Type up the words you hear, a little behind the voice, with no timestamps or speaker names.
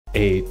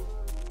a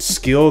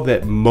skill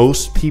that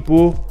most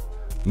people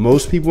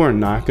are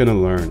not going to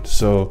learn.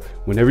 So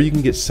whenever you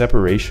can get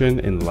separation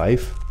in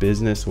life,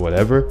 business,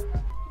 whatever,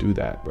 do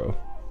that, bro.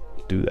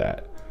 Do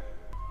that.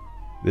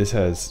 This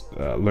has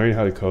learning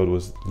how to code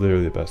was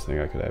literally the best thing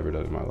I could have ever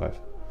done in my life.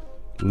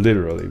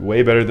 Literally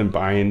way better than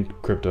buying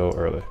crypto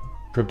early.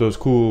 Crypto is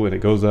cool and it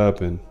goes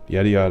up and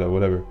yada yada,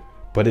 whatever,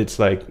 but it's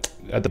like,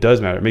 that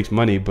does matter. It makes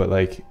money, but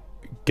like,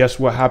 guess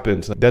what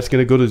happens? Like, that's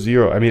gonna go to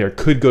zero. I mean, it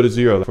could go to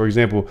zero. For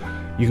example,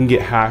 you can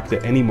get hacked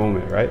at any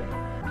moment, right?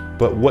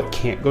 But what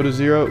can't go to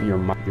zero?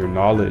 Your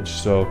knowledge.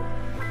 So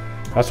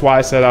that's why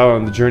I set out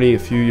on the journey a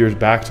few years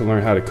back to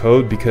learn how to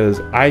code, because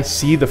I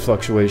see the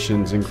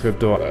fluctuations in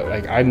crypto.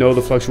 Like, I know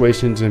the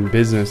fluctuations in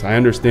business. I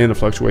understand the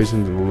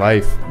fluctuations in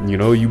life. You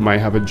know, you might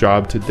have a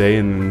job today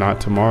and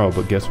not tomorrow,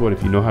 but guess what?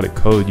 If you know how to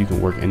code, you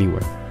can work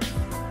anywhere.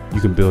 You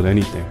can build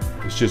anything.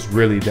 It's just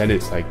really, then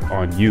it's like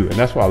on you. And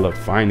that's why I love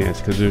finance,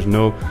 because there's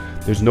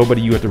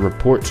nobody you have to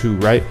report to,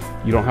 right?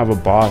 You don't have a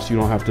boss. You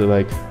don't have to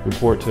like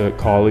report to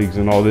colleagues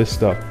and all this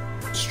stuff.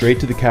 Straight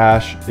to the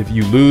cash. If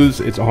you lose,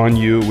 it's on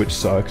you, which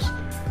sucks.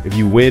 If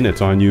you win,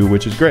 it's on you,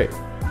 which is great.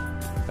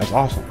 That's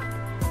awesome.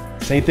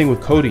 Same thing with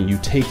coding. You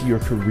take your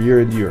career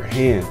into your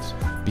hands,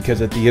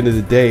 because at the end of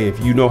the day, if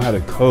you know how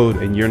to code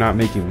and you're not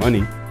making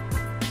money,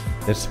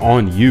 that's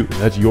on you.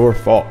 That's your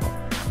fault.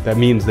 That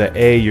means that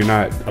A, you're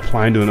not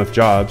applying to enough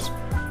jobs,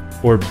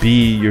 or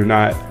B, you're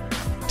not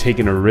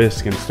taking a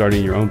risk and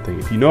starting your own thing.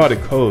 If you know how to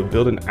code,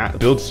 build an app,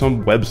 build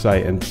some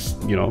website, and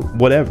you know,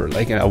 whatever,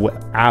 like an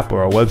app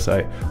or a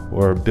website,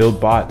 or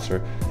build bots,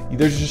 or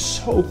there's just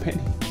so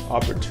many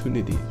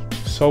opportunities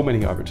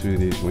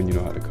when you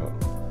know how to code.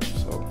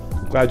 So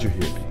I'm glad you're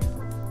here, B.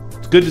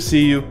 It's good to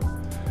see you.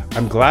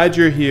 I'm glad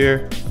you're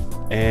here,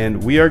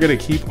 and we are gonna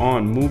keep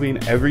on moving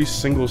every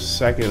single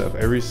second of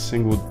every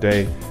single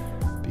day,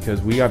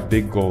 because we got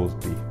big goals,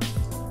 B.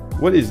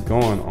 What is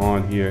going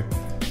on here?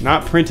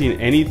 Not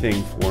printing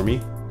anything for me.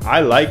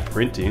 I like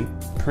printing.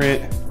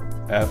 Print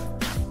F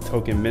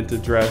token mint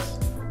address.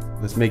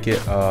 Let's make it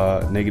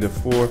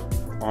 -4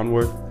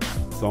 onward.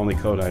 It's the only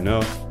code I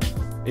know.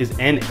 Is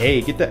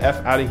NA. Get the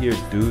F out of here,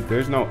 dude.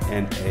 There's no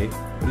NA.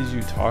 What is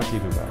you talking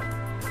about?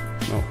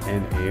 There's no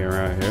NA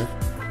around here.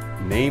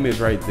 Name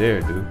is right there,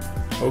 dude.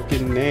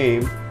 Token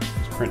name.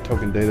 Let's print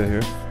token data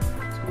here.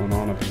 What's going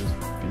on up in this B?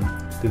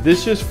 Did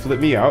this just flip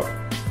me out?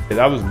 Yeah,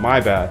 that was my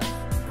bad.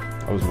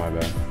 That was my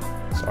bad.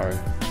 Sorry.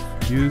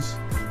 Use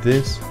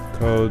this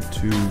code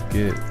to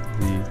get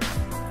the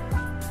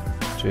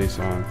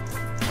JSON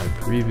I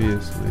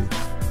previously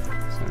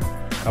sent.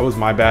 That was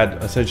my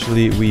bad.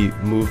 Essentially, we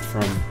moved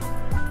from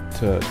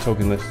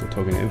token list to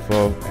token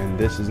info, and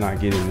this is not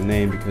getting the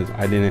name because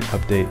I didn't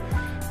update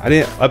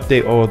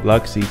old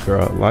Luxy,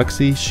 girl.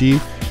 Luxy,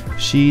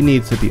 she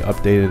needs to be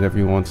updated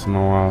every once in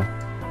a while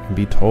and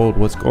be told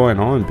what's going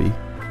on, B.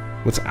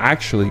 What's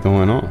actually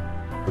going on.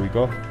 Here we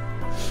go.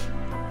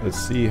 Let's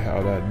see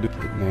how that do.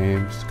 Get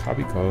names,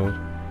 copy code,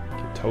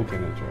 get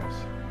token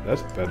address.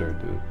 That's better,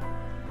 dude.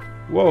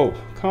 Whoa,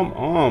 come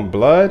on,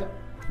 blood.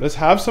 Let's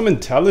have some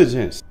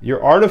intelligence.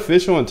 You're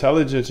artificial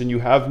intelligence and you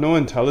have no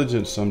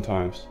intelligence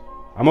sometimes.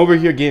 I'm over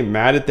here getting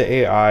mad at the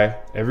AI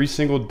every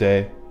single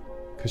day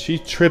because she's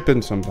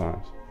tripping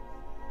sometimes.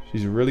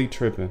 She's really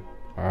tripping.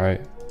 All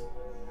right.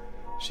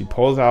 She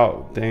pulls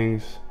out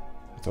things.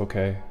 It's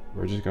okay.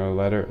 We're just gonna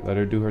let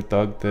her do her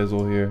thug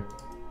thizzle here.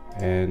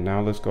 And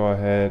now let's go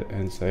ahead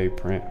and say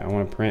print. I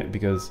want to print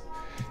because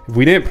if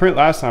we didn't print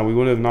last time, we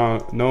wouldn't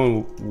have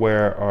known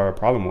where our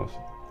problem was,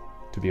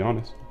 to be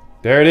honest.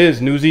 There it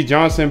is. Newsy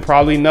Johnson,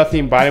 probably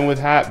nothing. Biden with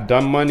hat,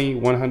 dumb money,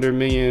 $100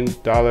 million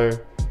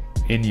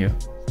in you.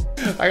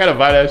 I gotta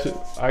buy that shit.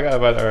 I gotta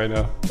buy that right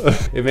now.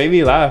 It made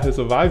me laugh. It's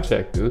a vibe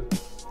check, dude.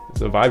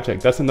 It's a vibe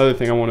check. That's another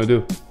thing I want to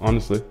do,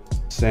 honestly.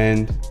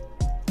 Send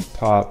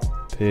top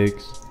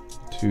pics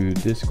to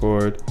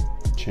Discord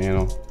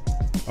channel.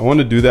 I want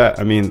to do that.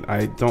 I mean,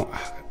 I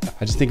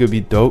just think it would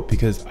be dope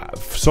because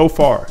so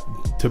far,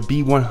 to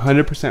be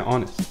 100%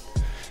 honest,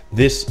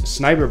 this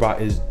sniper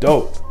bot is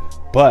dope,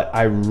 but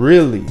I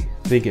really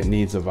think it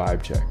needs a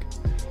vibe check.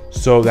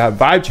 So that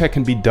vibe check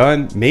can be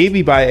done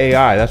maybe by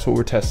AI. That's what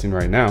we're testing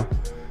right now.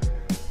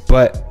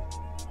 But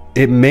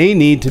it may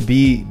need to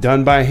be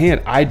done by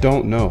hand. I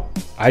don't know.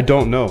 I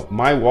don't know.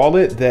 My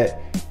wallet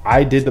that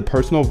I did the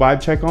personal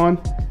vibe check on,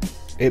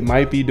 it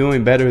might be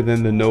doing better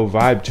than the no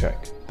vibe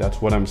check.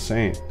 That's what I'm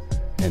saying.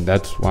 And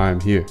that's why I'm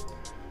here,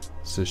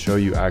 to show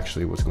you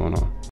actually what's going on.